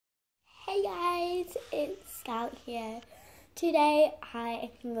it's Scout here. Today I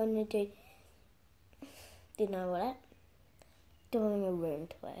am going to doing a room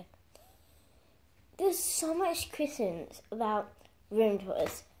tour. There's so much questions about room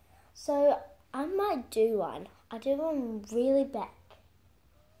tours, so I might do one. I do one really back.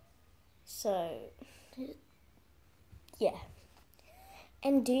 So, yeah.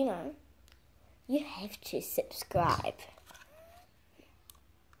 And do you know, you have to subscribe.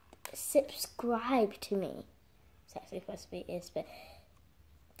 Subscribe to me. It's actually supposed to be S, but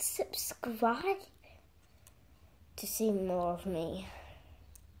subscribe to see more of me.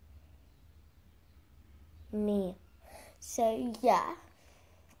 So yeah.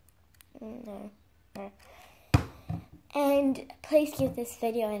 No. And please give this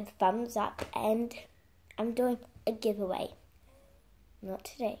video a thumbs up, and I'm doing a giveaway. Not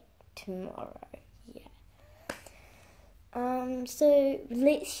today, tomorrow. Yeah. So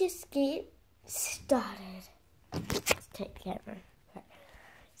let's just get started. Let's take the camera. Okay.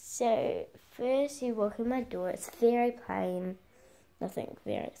 So first you walk in my door. It's very plain. Nothing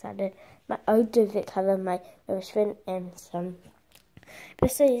very excited. My old David cover, my rose fin, and some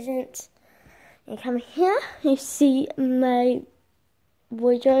presents. You come here, you see my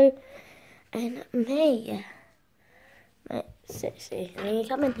wardrobe and me. Sexy. And then you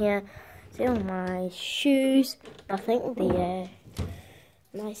come in here, see all my shoes. Nothing there.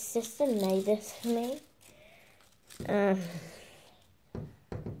 My sister made this for me.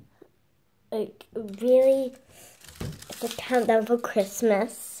 Like really, it's a countdown for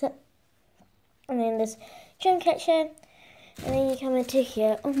Christmas. And then this gym kitchen. And then you come into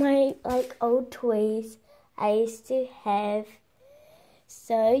here, all my old toys I used to have.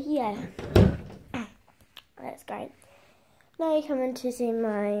 So yeah, that's great. Now you come in to see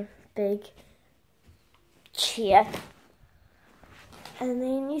my big chair, and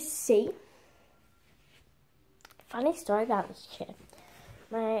then you see. Funny story about this chair.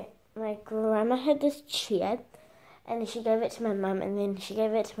 My grandma had this chair, and she gave it to my mum, and then she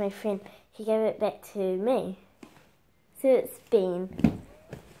gave it to my friend. She gave it back to me. So it's been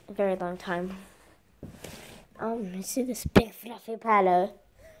a very long time. You see this big fluffy pillow,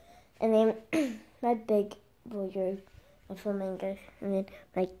 and then my big wardrobe, my flamingo, and then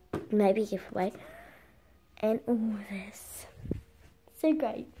my maybe giveaway, and all this. So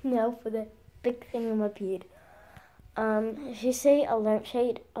great. Now for the big thing on my bed. If you see a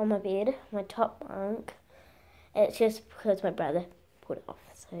lampshade on my bed, my top bunk, it's just because my brother put it off.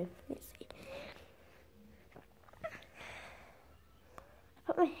 So let's see.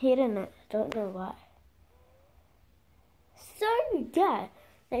 Put my head in it, don't know why. So yeah,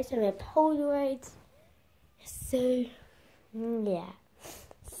 next time we have Polaroids. So yeah,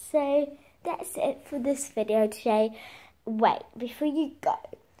 so that's it for this video today. Wait, before you go,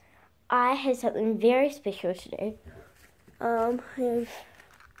 I have something very special to do. With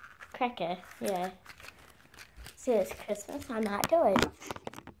cracker, yeah. So it's Christmas, I might do it.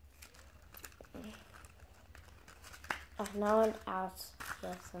 If no one else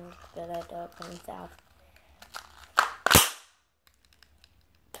listens, but I do it myself.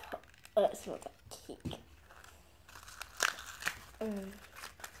 Oh, it smells like cake.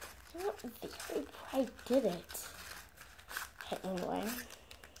 Not very I did it. Okay, anyway,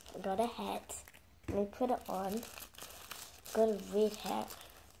 I got a hat. Let me put it on. Got a red hat.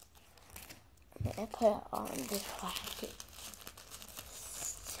 And I put it on before I have to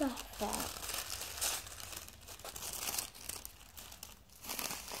stuff out.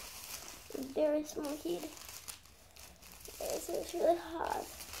 Very small head. It's really hard.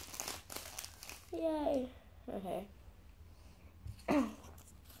 Yay. Okay.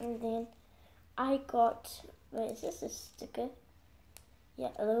 And then I got, wait, is this a sticker?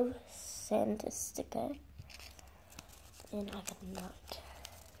 Yeah, a little Santa sticker. And I got a note.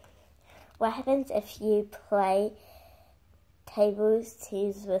 What happens if you play tables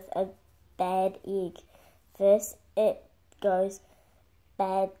teas with a bad egg? First it goes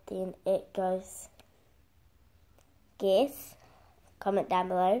bad, then it goes guess. Comment down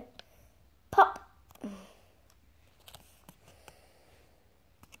below. Pop.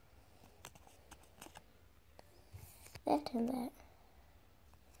 That and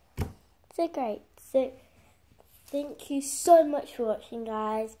that. So great. So thank you so much for watching,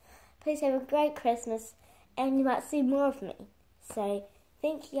 guys. Please have a great Christmas, and you might see more of me. So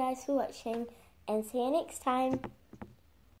thank you guys for watching, and see you next time.